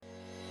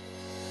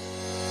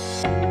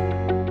Hey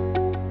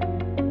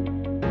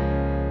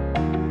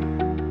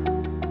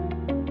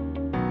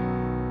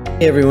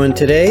everyone,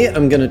 today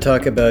I'm going to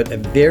talk about a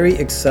very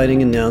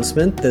exciting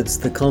announcement that's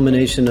the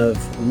culmination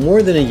of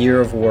more than a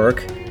year of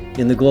work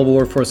in the Global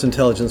Workforce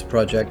Intelligence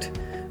Project,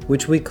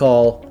 which we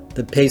call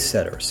the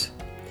Pacesetters.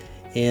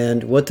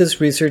 And what this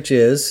research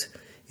is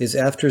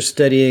after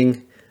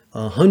studying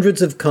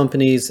hundreds of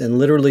companies and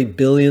literally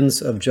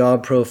billions of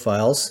job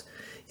profiles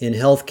in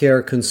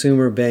healthcare,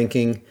 consumer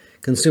banking,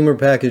 consumer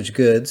packaged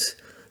goods,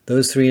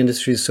 those three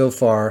industries so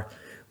far,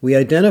 we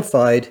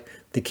identified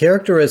the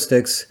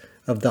characteristics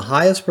of the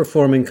highest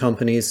performing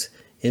companies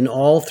in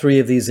all three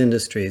of these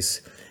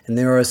industries. And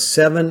there are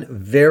 7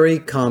 very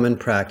common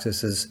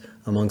practices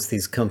amongst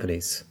these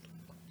companies.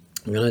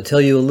 I'm going to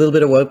tell you a little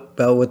bit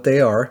about what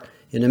they are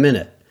in a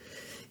minute.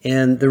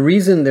 And the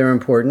reason they're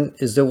important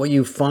is that what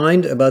you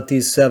find about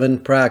these 7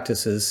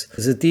 practices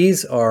is that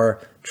these are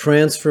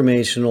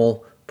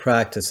transformational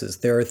practices.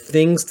 There are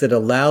things that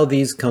allow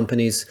these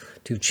companies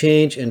to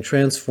change and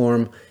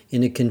transform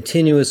in a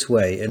continuous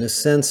way. In a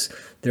sense,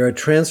 they're a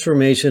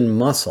transformation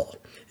muscle.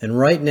 And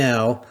right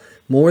now,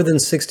 more than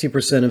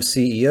 60% of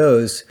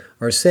CEOs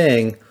are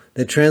saying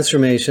that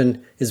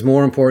transformation is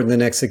more important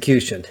than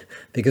execution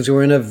because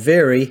we're in a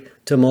very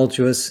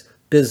tumultuous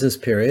business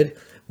period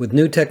with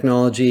new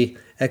technology,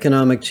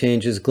 economic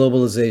changes,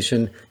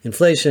 globalization,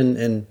 inflation,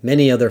 and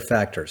many other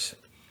factors.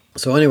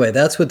 So anyway,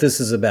 that's what this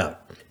is about.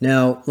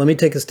 Now, let me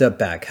take a step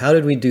back. How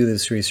did we do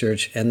this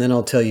research? And then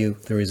I'll tell you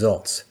the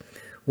results.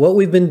 What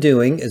we've been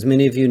doing, as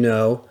many of you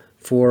know,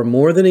 for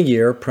more than a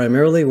year,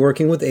 primarily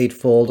working with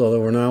Eightfold, although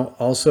we're now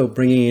also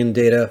bringing in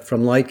data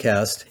from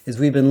Lightcast, is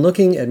we've been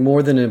looking at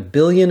more than 1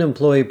 billion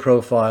employee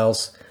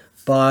profiles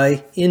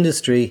by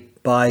industry,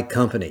 by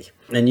company.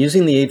 And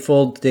using the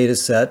Eightfold data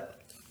set,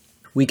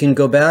 we can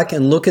go back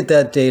and look at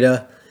that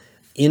data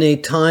in a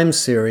time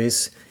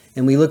series,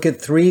 and we look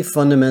at 3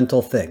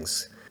 fundamental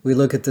things. We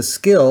look at the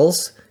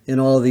skills in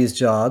all of these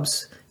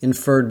jobs,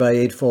 inferred by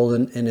Eightfold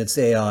and its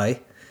AI.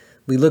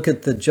 We look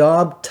at the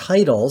job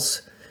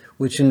titles,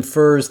 which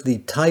infers the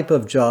type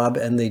of job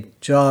and the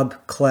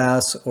job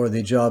class or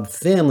the job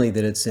family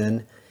that it's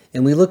in.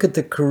 And we look at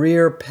the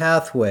career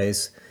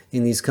pathways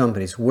in these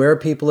companies, where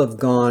people have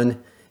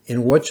gone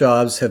and what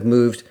jobs have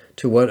moved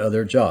to what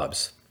other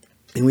jobs.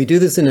 And we do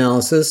this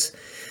analysis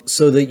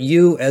so that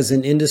you as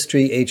an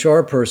industry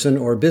HR person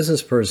or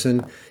business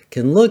person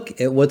can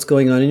look at what's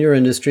going on in your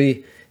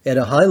industry at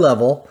a high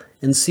level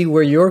and see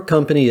where your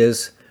company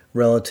is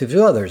relative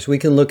to others. We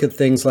can look at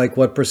things like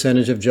what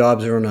percentage of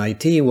jobs are in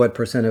IT, what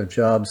percent of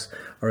jobs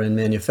are in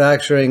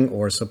manufacturing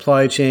or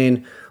supply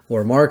chain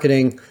or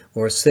marketing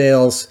or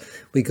sales.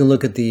 We can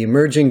look at the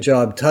emerging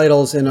job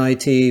titles in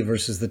IT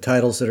versus the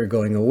titles that are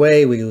going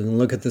away. We can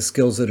look at the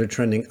skills that are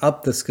trending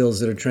up, the skills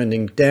that are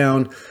trending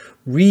down.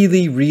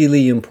 Really,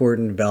 really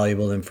important,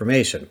 valuable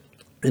information.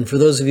 And for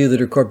those of you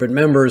that are corporate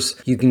members,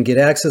 you can get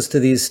access to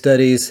these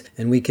studies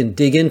and we can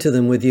dig into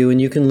them with you, and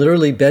you can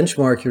literally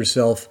benchmark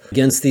yourself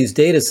against these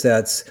data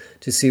sets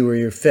to see where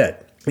you're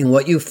fit. And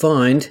what you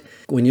find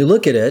when you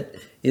look at it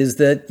is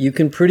that you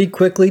can pretty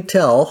quickly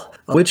tell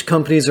which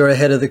companies are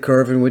ahead of the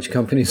curve and which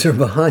companies are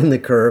behind the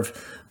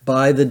curve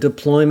by the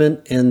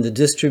deployment and the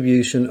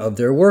distribution of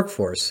their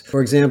workforce.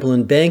 For example,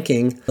 in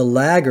banking, the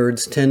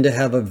laggards tend to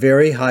have a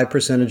very high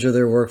percentage of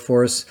their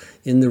workforce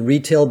in the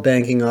retail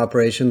banking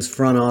operations,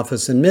 front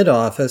office and mid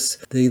office.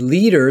 The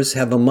leaders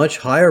have a much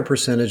higher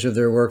percentage of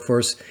their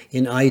workforce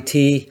in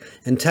IT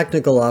and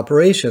technical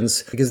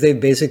operations because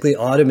they've basically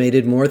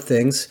automated more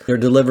things. They're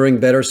delivering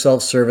better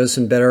self-service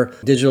and better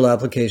digital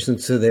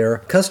applications to their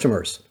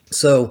customers.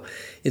 So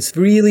it's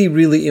really,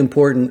 really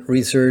important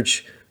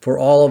research for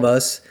all of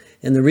us.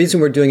 And the reason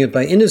we're doing it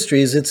by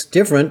industry is it's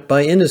different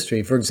by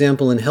industry. For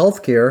example, in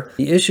healthcare,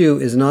 the issue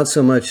is not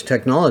so much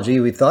technology.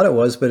 We thought it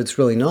was, but it's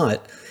really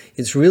not.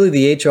 It's really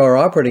the HR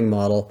operating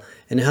model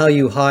and how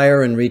you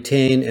hire and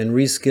retain and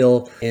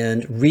reskill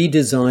and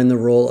redesign the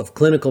role of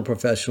clinical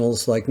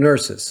professionals like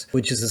nurses,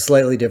 which is a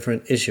slightly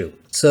different issue.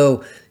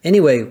 So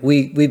anyway,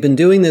 we've been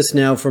doing this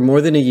now for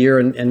more than a year,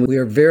 and we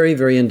are very,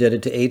 very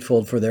indebted to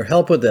Eightfold for their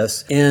help with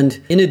this.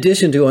 And in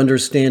addition to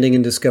understanding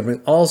and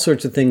discovering all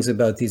sorts of things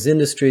about these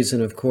industries,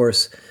 and of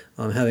course,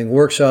 having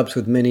workshops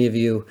with many of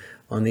you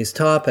on these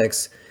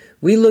topics,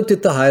 we looked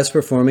at the highest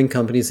performing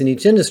companies in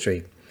each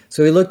industry.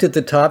 So we looked at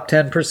the top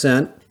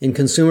 10% in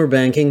consumer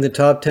banking, the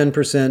top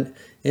 10%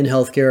 in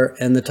healthcare,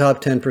 and the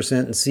top 10%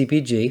 in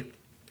CPG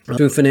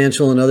through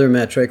financial and other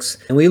metrics.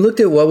 And we looked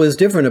at what was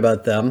different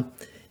about them,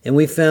 and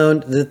we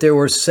found that there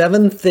were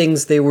 7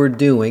 things they were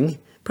doing,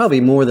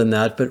 probably more than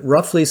that, but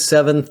roughly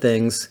 7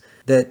 things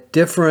that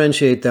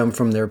differentiate them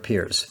from their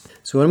peers.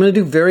 So what I'm going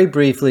to do very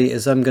briefly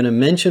is I'm going to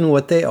mention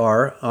what they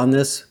are on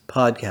this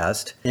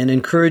podcast and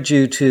encourage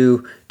you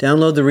to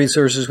download the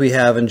resources we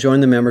have and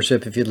join the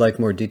membership if you'd like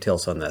more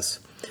details on this.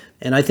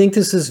 And I think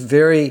this is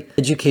very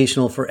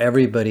educational for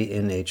everybody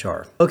in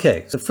HR.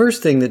 Okay, so the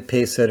first thing that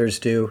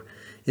Pacesetters do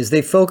is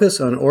they focus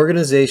on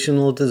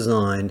organizational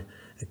design,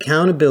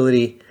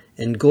 accountability,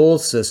 and goal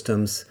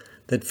systems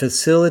that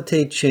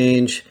facilitate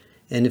change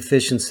and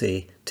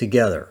efficiency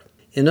together.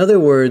 In other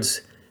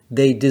words,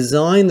 they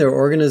design their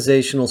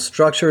organizational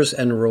structures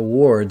and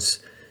rewards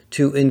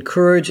to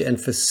encourage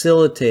and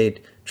facilitate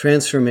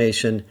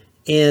transformation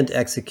and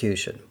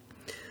execution.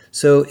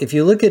 So if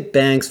you look at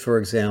banks, for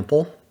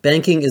example,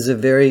 banking is a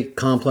very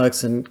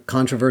complex and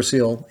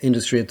controversial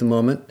industry at the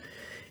moment,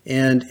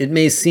 and it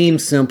may seem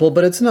simple,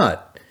 but it's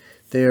not.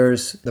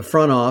 There's the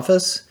front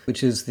office,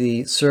 which is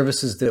the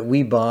services that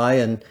we buy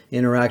and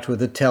interact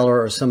with a teller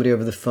or somebody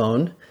over the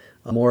phone,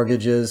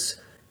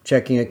 mortgages,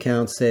 checking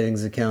accounts,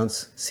 savings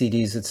accounts,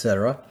 CDs,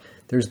 etc.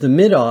 There's the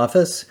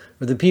mid-office,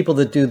 or the people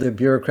that do the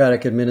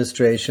bureaucratic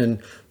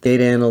administration,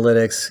 data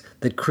analytics,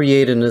 that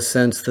create, in a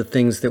sense, the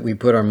things that we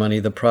put our money,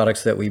 the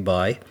products that we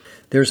buy.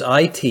 There's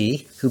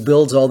IT, who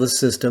builds all the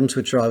systems,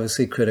 which are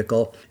obviously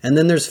critical. And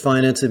then there's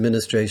finance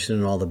administration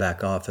and all the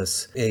back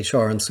office,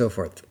 HR, and so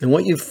forth. And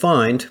what you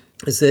find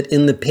is that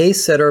in the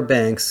Pacesetter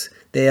banks,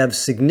 they have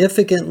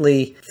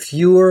significantly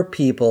fewer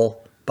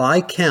people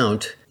by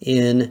count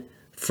in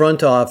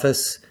front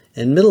office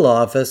and middle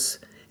office,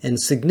 and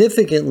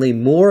significantly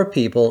more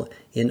people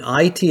in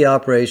IT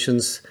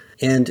operations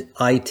and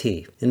IT.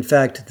 In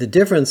fact, the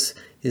difference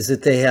is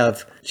that they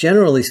have,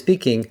 generally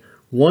speaking,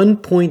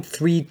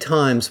 1.3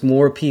 times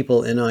more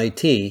people in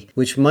IT,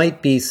 which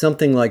might be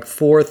something like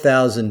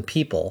 4,000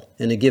 people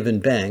in a given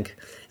bank,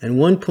 and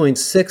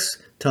 1.6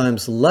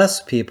 times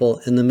less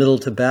people in the middle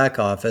to back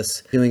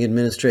office doing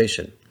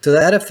administration. So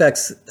that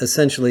affects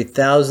essentially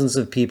thousands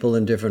of people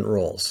in different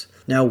roles.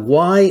 Now,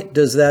 why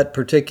does that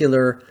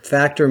particular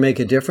factor make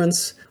a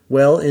difference?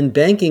 Well, in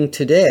banking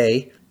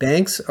today,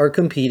 banks are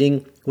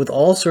competing with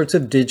all sorts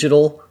of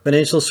digital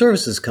financial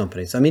services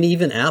companies. I mean,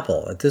 even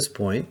Apple at this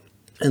point.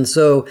 And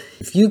so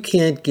if you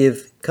can't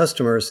give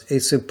customers a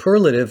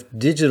superlative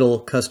digital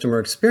customer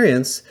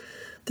experience,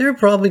 they're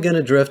probably going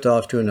to drift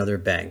off to another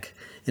bank.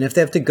 And if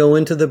they have to go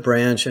into the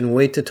branch and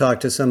wait to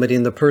talk to somebody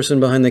and the person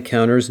behind the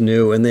counter is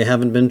new and they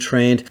haven't been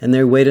trained and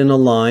they wait in a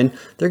line,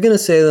 they're going to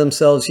say to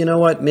themselves, you know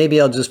what,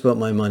 maybe I'll just put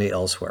my money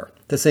elsewhere.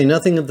 To say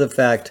nothing of the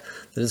fact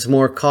that it's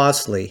more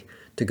costly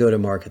to go to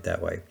market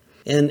that way.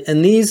 And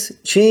these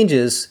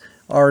changes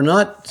are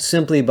not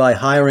simply by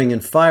hiring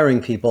and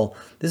firing people.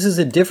 This is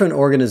a different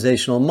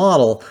organizational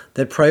model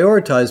that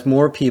prioritizes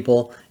more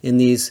people in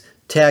these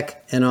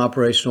tech and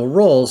operational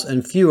roles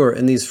and fewer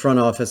in these front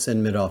office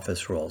and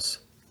mid-office roles.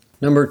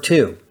 Number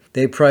two,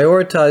 they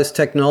prioritize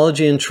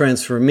technology and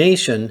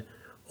transformation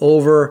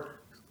over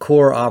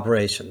core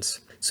operations.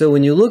 So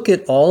when you look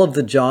at all of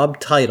the job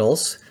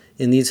titles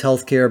in these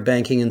healthcare,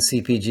 banking, and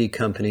CPG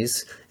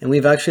companies, and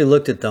we've actually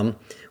looked at them,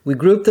 we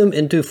group them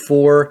into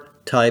four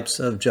types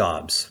of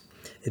jobs.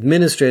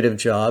 Administrative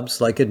jobs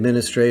like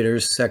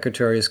administrators,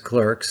 secretaries,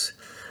 clerks.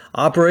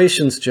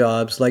 Operations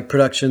jobs like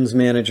productions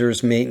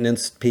managers,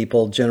 maintenance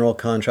people, general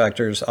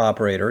contractors,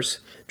 operators.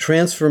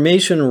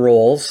 Transformation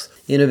roles,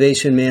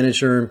 innovation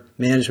manager,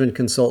 management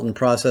consultant,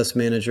 process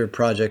manager,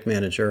 project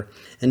manager.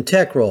 And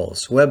tech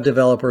roles, web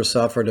developer,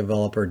 software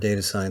developer,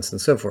 data science,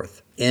 and so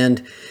forth.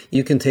 And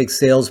you can take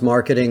sales,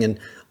 marketing, and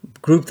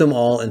group them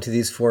all into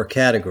these four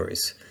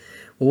categories.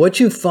 Well, what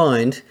you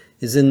find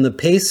is in the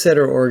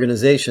Pacesetter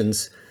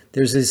organizations,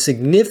 there's a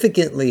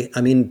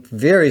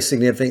very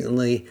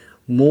significantly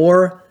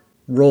more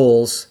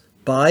roles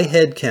by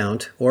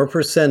headcount or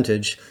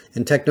percentage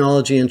in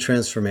technology and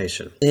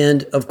transformation.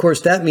 And of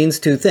course, that means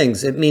two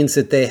things. It means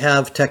that they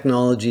have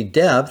technology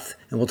depth,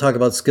 and we'll talk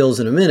about skills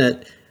in a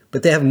minute,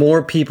 but they have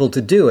more people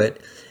to do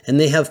it, and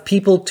they have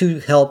people to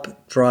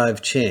help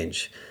drive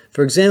change.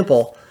 For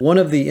example, one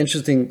of the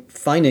interesting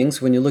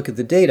findings when you look at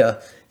the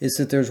data is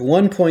that there's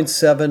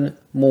 1.7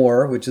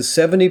 more, which is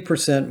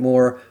 70%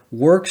 more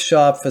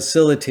workshop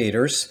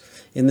facilitators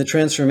in the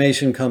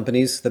transformation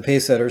companies, the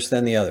Pacesetters,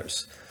 than the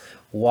others.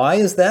 Why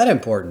is that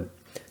important?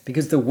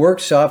 Because the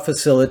workshop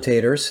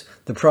facilitators,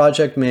 the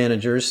project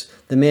managers,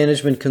 the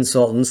management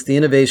consultants, the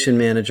innovation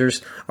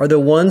managers are the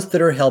ones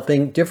that are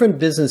helping different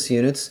business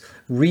units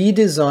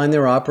redesign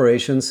their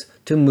operations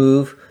to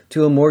move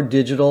to a more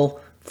digital,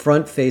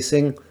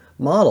 front-facing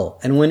model.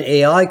 And when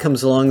AI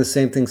comes along, the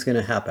same thing's going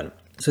to happen.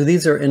 So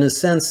these are, in a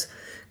sense,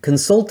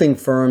 consulting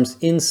firms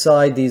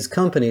inside these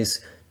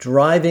companies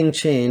driving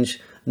change,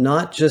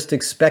 not just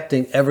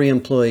expecting every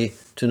employee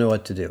to know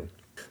what to do.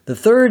 The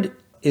third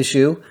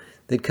issue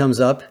that comes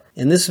up,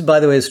 and this, by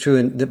the way, is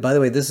true.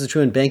 This is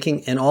true in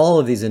banking and all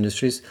of these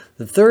industries.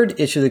 The third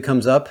issue that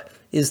comes up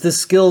is the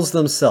skills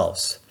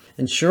themselves.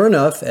 And sure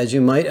enough, as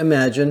you might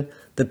imagine,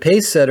 the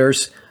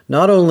Pacesetters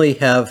not only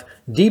have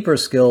deeper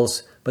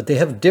skills, but they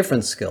have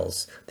different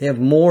skills. They have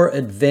more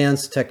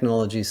advanced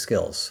technology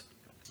skills.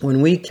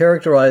 When we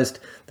characterized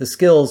the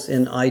skills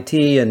in IT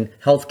and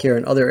healthcare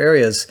and other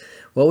areas,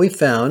 what we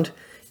found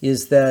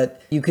is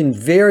that you can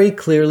very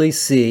clearly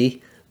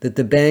see that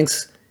the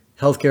banks,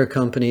 healthcare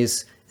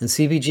companies, and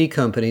CPG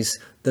companies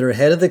that are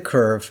ahead of the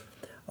curve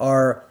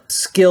are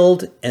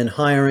skilled and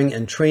hiring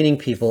and training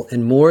people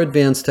in more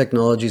advanced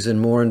technologies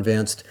and more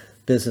advanced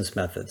business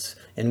methods.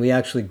 And we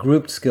actually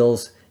grouped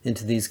skills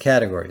into these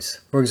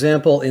categories. For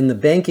example, in the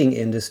banking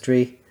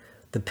industry,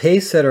 the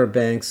Pacesetter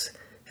banks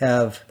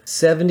have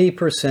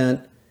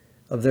 70%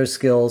 of their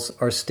skills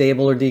are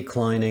stable or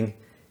declining,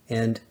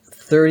 and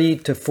 30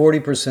 to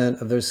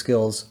 40% of their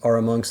skills are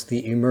amongst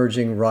the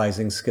emerging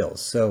rising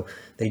skills. So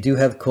they do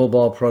have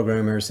COBOL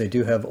programmers, they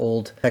do have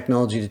old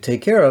technology to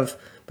take care of,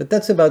 but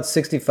that's about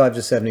 65 to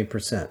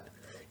 70%.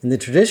 In the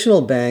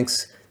traditional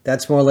banks,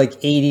 that's more like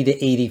 80 to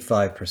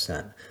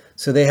 85%.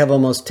 So they have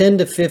almost 10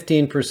 to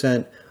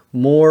 15%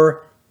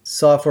 more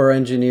software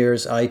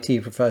engineers,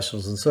 IT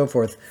professionals, and so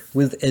forth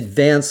with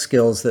advanced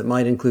skills that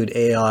might include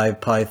AI,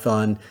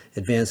 Python,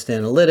 advanced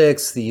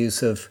analytics, the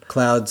use of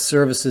cloud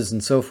services,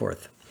 and so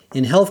forth.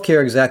 In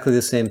healthcare, exactly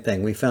the same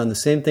thing. We found the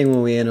same thing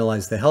when we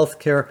analyzed the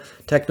healthcare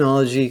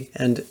technology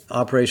and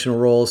operational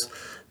roles,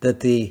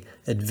 that the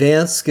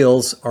advanced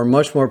skills are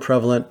much more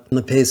prevalent in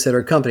the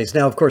Pacesetter companies.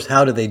 Now, of course,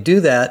 how do they do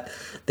that?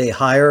 They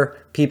hire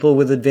people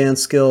with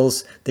advanced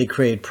skills. They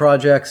create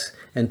projects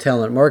and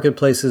talent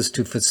marketplaces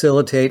to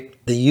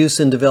facilitate the use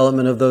and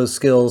development of those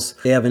skills.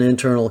 They have an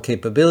internal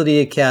capability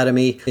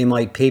academy. They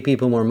might pay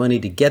people more money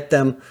to get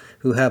them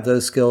who have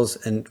those skills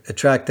and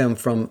attract them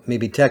from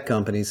maybe tech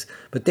companies,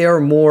 but they are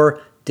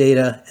more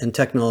data and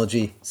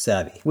technology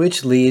savvy,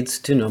 which leads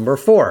to number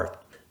 4.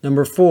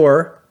 Number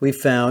 4, we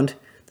found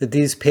that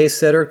these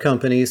Pacesetter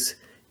companies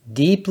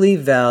deeply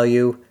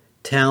value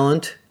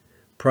talent,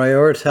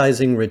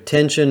 prioritizing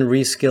retention,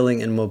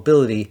 reskilling, and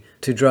mobility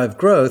to drive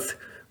growth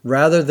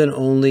rather than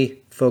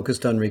only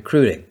focused on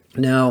recruiting.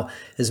 Now,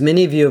 as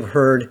many of you have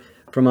heard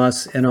from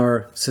us in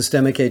our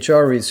systemic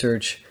HR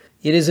research,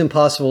 it is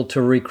impossible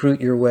to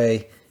recruit your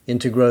way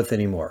into growth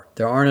anymore.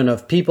 There aren't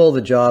enough people.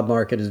 The job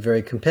market is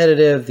very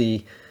competitive.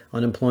 The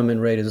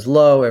unemployment rate is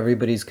low.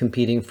 Everybody's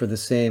competing for the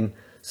same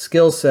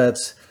skill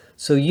sets.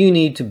 So you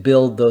need to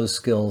build those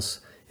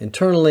skills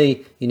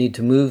internally. You need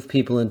to move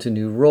people into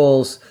new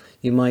roles.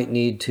 You might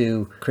need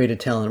to create a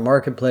talent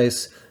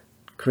marketplace,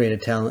 create a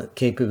talent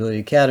capability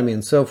academy,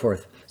 and so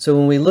forth. So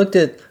when we looked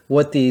at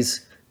what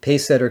these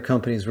Pacesetter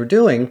companies were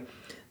doing,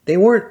 they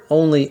weren't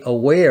only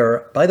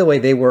aware, by the way,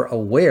 they were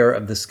aware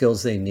of the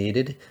skills they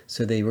needed.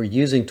 So they were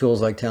using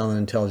tools like talent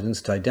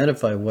intelligence to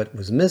identify what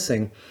was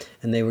missing.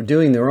 And they were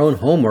doing their own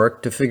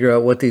homework to figure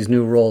out what these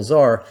new roles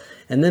are.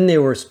 And then they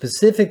were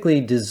specifically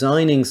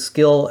designing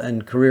skill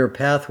and career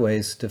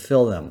pathways to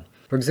fill them.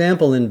 For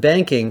example, in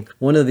banking,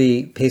 one of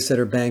the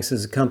Pacesetter banks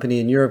is a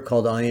company in Europe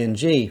called ING.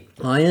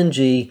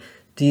 ING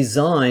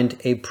designed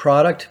a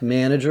product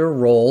manager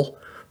role.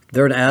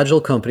 They're an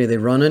agile company. They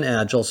run an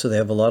agile, so they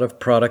have a lot of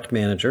product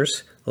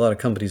managers. A lot of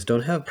companies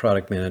don't have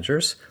product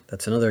managers.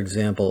 That's another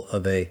example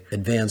of an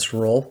advanced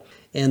role.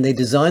 And they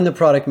designed the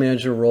product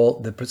manager role,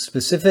 the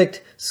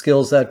specific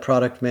skills that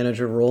product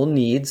manager role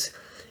needs,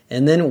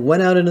 and then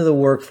went out into the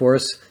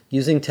workforce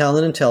using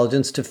talent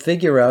intelligence to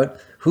figure out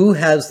who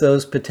has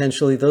those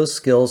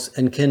skills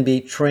and can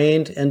be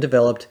trained and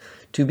developed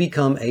to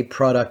become a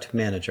product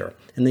manager.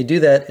 And they do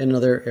that in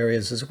other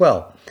areas as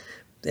well.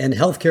 And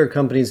healthcare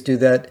companies do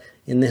that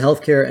in the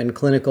healthcare and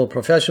clinical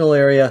professional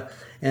area,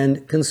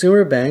 and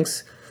consumer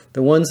banks,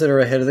 the ones that are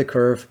ahead of the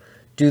curve,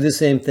 do the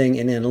same thing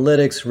in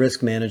analytics,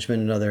 risk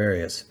management, and other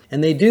areas.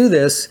 And they do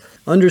this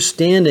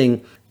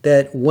understanding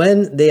that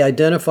when they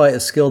identify a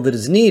skill that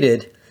is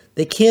needed,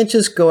 they can't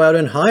just go out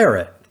and hire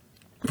it.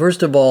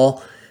 First of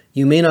all,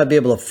 you may not be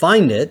able to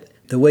find it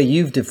the way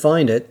you've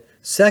defined it.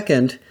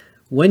 Second,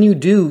 when you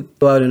do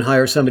go out and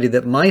hire somebody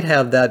that might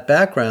have that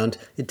background,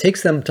 it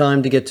takes them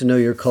time to get to know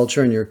your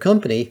culture and your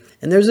company,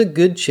 and there's a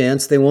good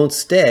chance they won't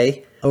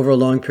stay over a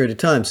long period of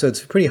time. So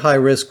it's a pretty high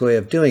risk way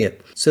of doing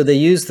it. So they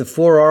use the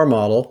 4R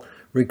model,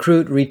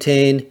 recruit,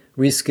 retain,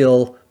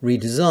 reskill,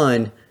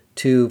 redesign,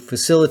 to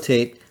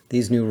facilitate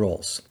these new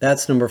roles.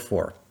 That's number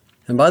 4.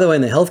 And by the way,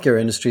 in the healthcare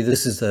industry,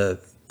 this is a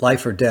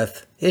life or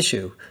death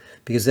issue,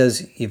 because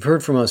as you've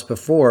heard from us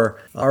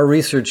before, our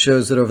research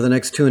shows that over the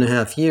next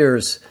 2.5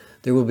 years,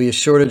 there will be a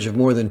shortage of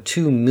more than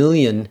 2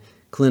 million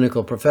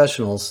clinical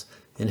professionals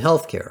in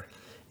healthcare.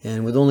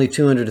 And with only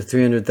 200 to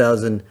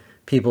 300,000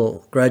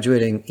 people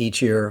graduating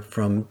each year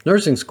from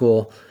nursing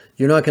school,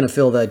 you're not going to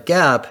fill that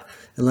gap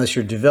unless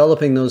you're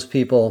developing those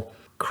people,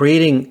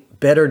 creating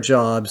better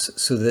jobs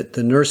so that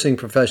the nursing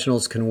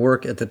professionals can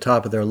work at the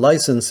top of their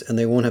license and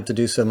they won't have to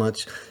do so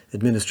much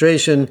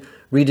administration,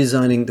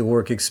 redesigning the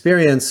work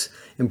experience,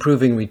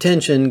 improving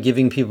retention,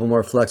 giving people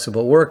more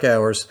flexible work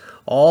hours.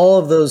 All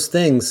of those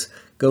things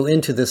go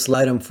into this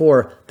item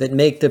 4 that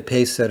make the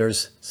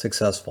Pacesetters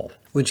successful.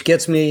 Which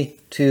gets me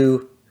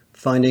to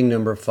finding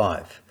number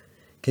 5.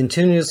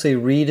 Continuously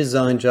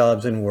redesign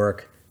jobs and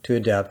work to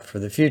adapt for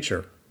the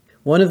future.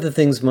 One of the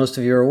things most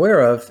of you are aware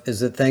of is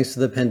that thanks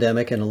to the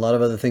pandemic and a lot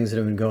of other things that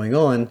have been going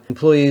on,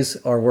 employees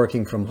are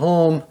working from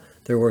home,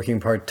 they're working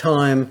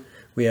part-time,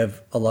 we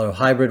have a lot of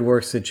hybrid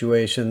work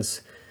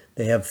situations,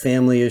 they have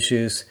family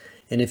issues,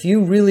 and if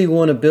you really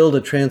want to build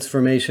a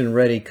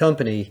transformation-ready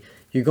company,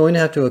 you're going to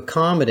have to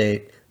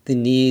accommodate the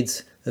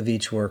needs of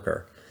each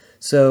worker.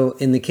 So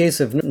in the case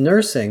of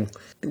nursing,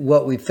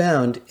 what we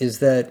found is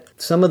that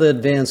some of the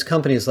advanced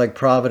companies like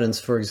Providence,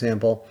 for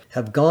example,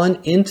 have gone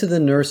into the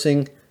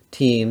nursing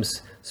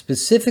teams,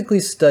 specifically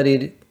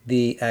studied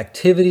the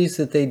activities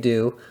that they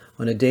do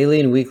on a daily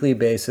and weekly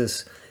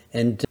basis,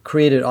 and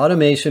created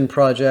automation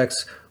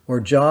projects or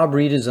job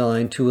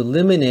redesign to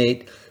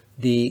eliminate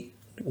the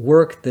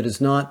work that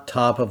is not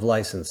top of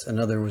license. In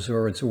other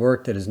words,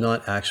 work that is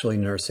not actually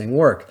nursing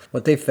work.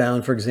 What they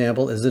found, for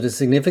example, is that a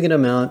significant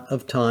amount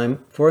of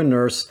time for a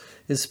nurse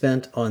is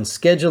spent on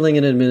scheduling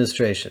and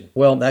administration.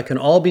 Well, that can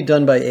all be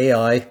done by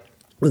AI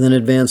with an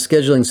advanced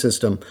scheduling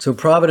system. So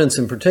Providence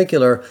in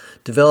particular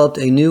developed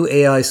a new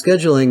AI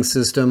scheduling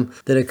system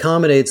that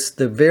accommodates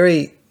the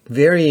very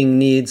varying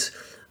needs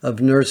of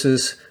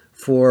nurses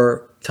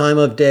for time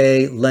of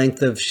day,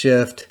 length of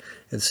shift,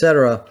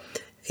 etc.,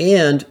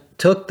 and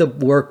took the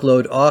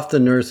workload off the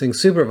nursing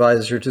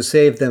supervisor to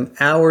save them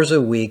hours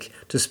a week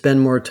to spend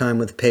more time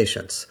with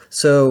patients.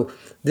 So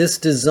this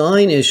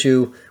design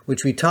issue,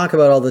 which we talk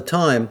about all the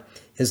time,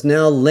 has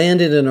now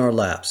landed in our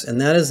laps, and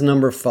that is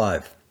number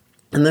 5.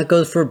 And that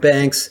goes for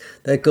banks,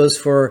 that goes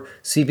for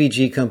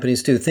CPG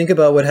companies too. Think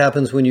about what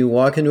happens when you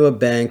walk into a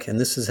bank, and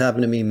this has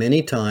happened to me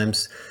many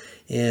times,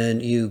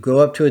 and you go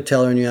up to a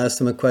teller and you ask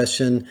them a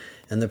question,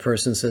 and the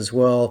person says,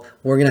 well,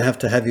 we're going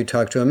to have you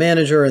talk to a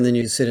manager, and then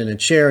you sit in a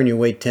chair and you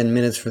wait 10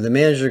 minutes for the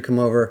manager to come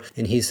over,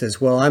 and he says,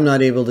 well, I'm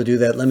not able to do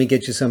that. Let me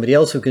get you somebody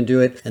else who can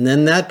do it. And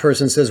then that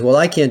person says, well,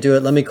 I can't do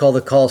it. Let me call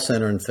the call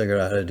center and figure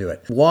out how to do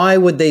it. Why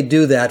would they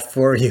do that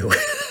for you?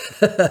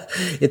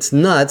 It's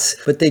nuts,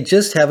 but they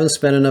just haven't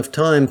spent enough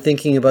time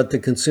thinking about the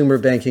consumer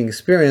banking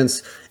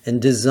experience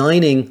and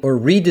designing or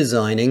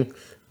redesigning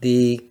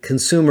the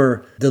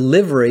consumer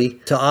delivery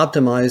to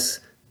optimize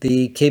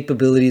the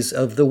capabilities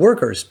of the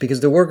workers,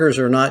 because the workers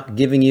are not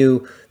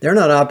they're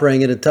not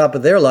operating at the top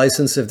of their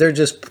license if they're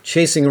just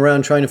chasing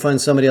around trying to find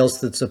somebody else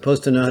that's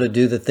supposed to know how to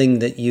do the thing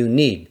that you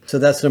need. So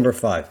that's number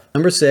 5.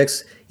 Number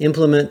 6,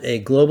 implement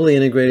a globally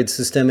integrated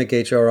systemic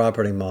HR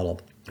operating model.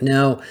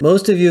 Now,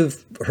 most of you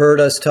have heard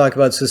us talk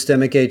about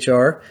systemic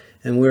HR,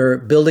 and we're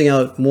building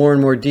out more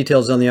and more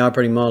details on the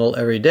operating model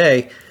every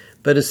day.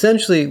 But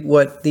essentially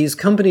what these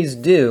companies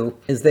do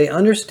is they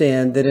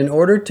understand that in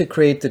order to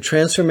create the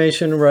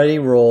transformation-ready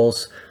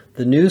roles,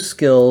 the new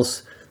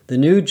skills, the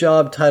new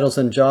job titles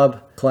and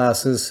job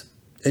classes,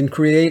 and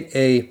create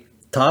a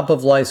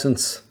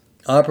top-of-license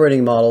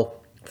operating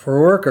model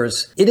for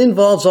workers, it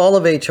involves all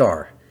of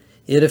HR.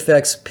 It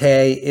affects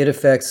pay, it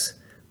affects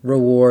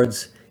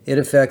rewards, it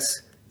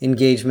affects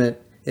engagement,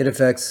 it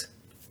affects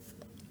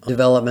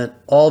development.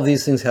 All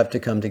these things have to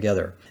come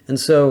together. And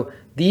so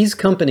these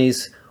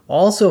companies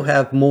also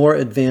have more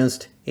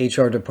advanced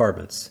HR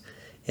departments.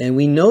 And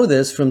we know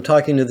this from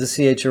talking to the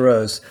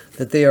CHROs,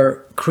 that they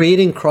are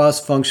creating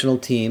cross-functional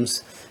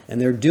teams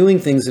and they're doing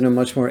things in a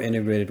much more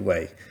integrated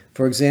way.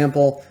 For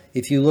example,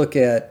 if you look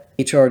at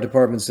HR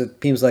departments at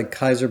teams like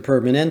Kaiser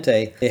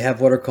Permanente, they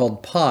have what are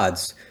called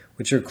pods,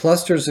 which are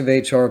clusters of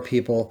HR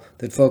people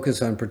that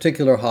focus on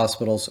particular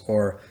hospitals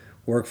or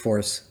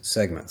workforce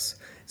segments.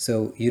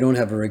 So you don't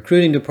have a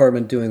recruiting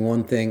department doing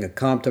one thing, a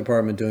comp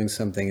department doing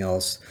something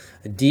else,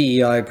 a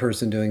DEI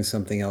person doing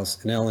something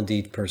else, an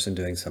L&D person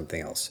doing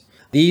something else.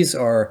 These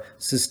are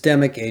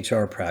systemic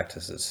HR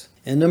practices.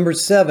 And number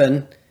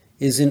 7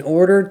 is, in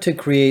order to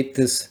create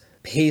this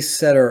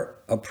Pacesetter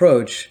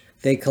approach,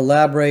 they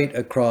collaborate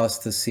across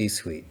the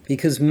C-suite.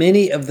 Because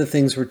many of the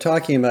things we're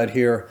talking about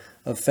here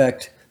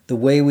affect the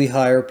way we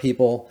hire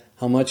people,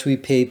 how much we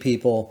pay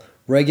people,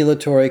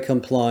 regulatory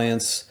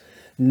compliance,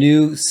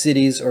 new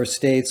cities or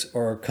states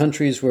or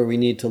countries where we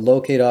need to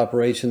locate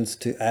operations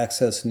to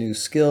access new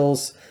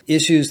skills,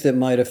 issues that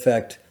might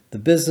affect the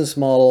business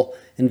model,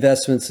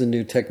 investments in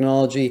new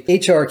technology.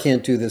 HR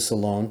can't do this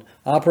alone.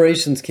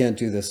 Operations can't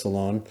do this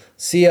alone.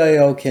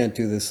 CIO can't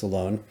do this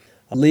alone.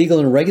 Legal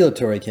and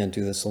regulatory can't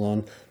do this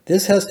alone.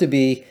 This has to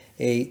be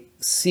a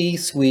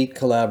C-suite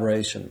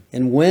collaboration.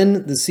 And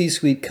when the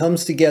C-suite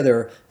comes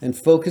together and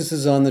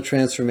focuses on the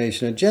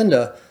transformation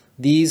agenda,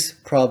 these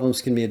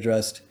problems can be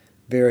addressed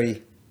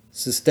very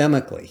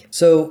systemically.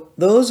 So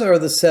those are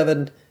the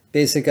 7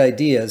 basic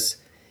ideas.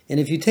 And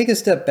if you take a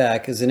step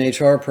back as an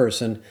HR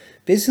person,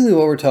 basically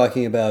what we're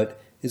talking about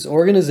is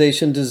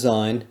organization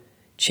design,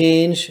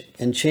 change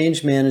and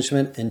change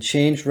management and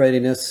change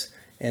readiness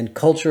and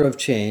culture of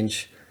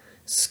change,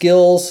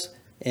 skills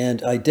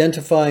and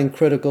identifying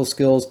critical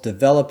skills,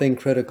 developing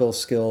critical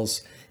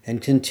skills,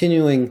 and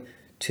continuing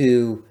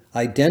to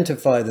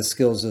identify the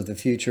skills of the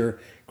future,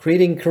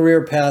 creating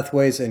career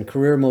pathways and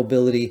career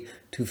mobility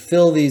to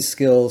fill these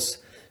skills,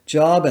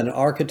 job and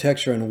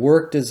architecture and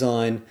work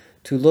design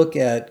to look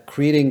at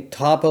creating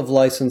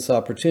top-of-license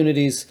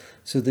opportunities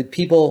so that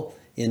people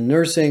in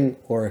nursing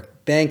or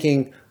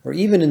banking or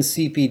even in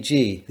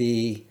CPG,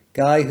 the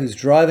guy who's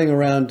driving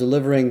around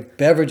delivering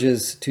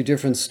beverages to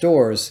different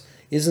stores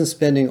isn't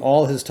spending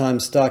all his time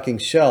stocking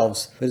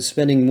shelves, but is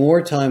spending more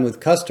time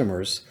with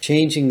customers,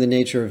 changing the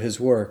nature of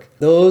his work.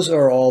 Those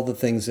are all the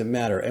things that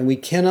matter. And we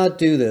cannot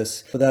do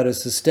this without a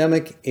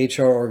systemic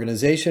HR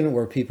organization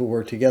where people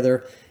work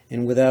together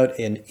and without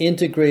an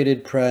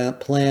integrated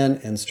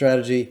plan and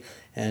strategy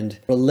and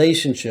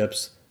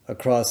relationships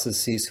across the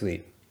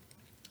C-suite.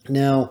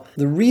 Now,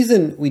 the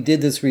reason we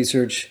did this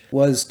research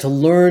was to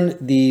learn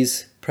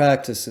these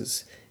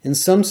practices. In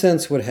some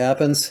sense, what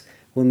happens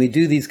when we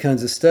do these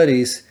kinds of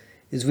studies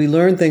is we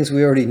learn things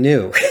we already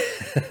knew.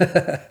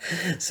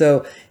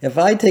 So if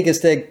I take a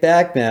step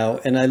back now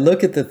and I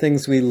look at the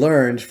things we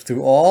learned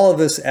through all of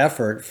this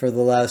effort for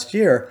the last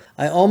year,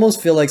 I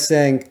almost feel like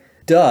saying,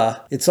 duh,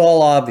 it's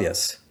all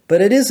obvious.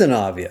 But it isn't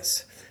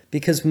obvious,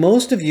 because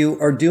most of you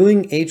are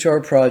doing HR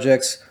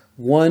projects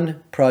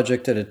one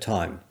project at a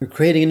time. We're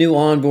creating a new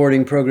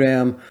onboarding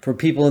program for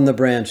people in the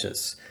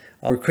branches.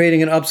 We're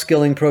creating an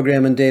upskilling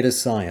program in data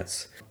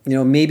science.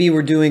 Maybe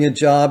we're doing a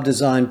job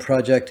design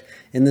project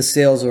in the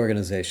sales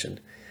organization.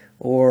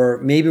 Or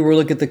maybe we're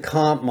looking at the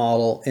comp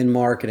model in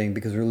marketing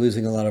because we're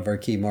losing a lot of our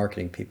key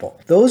marketing people.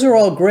 Those are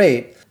all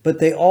great, but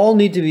they all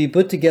need to be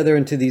put together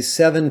into these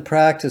 7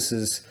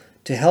 practices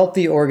to help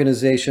the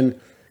organization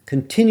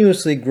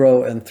continuously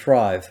grow and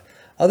thrive.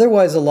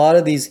 Otherwise, a lot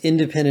of these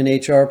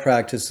independent HR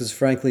practices,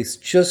 frankly,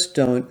 just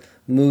don't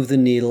move the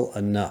needle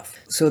enough.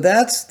 So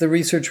that's the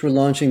research we're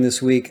launching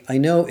this week. I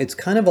know it's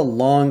kind of a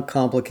long,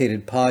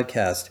 complicated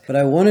podcast, but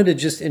I wanted to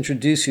just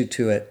introduce you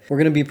to it. We're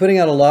going to be putting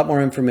out a lot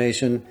more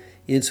information.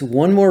 It's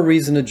one more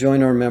reason to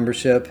join our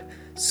membership.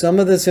 Some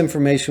of this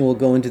information will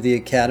go into the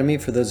Academy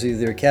for those of you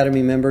that are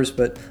Academy members,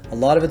 but a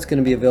lot of it's going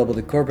to be available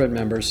to corporate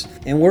members.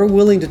 And we're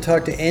willing to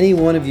talk to any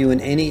one of you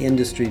in any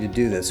industry to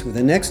do this.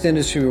 The next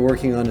industry we're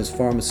working on is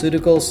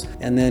pharmaceuticals,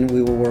 and then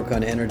we will work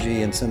on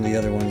energy and some of the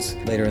other ones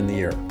later in the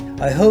year.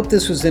 I hope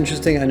this was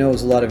interesting. I know it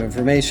was a lot of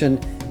information,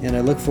 and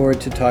I look forward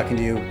to talking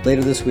to you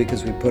later this week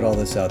as we put all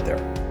this out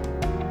there.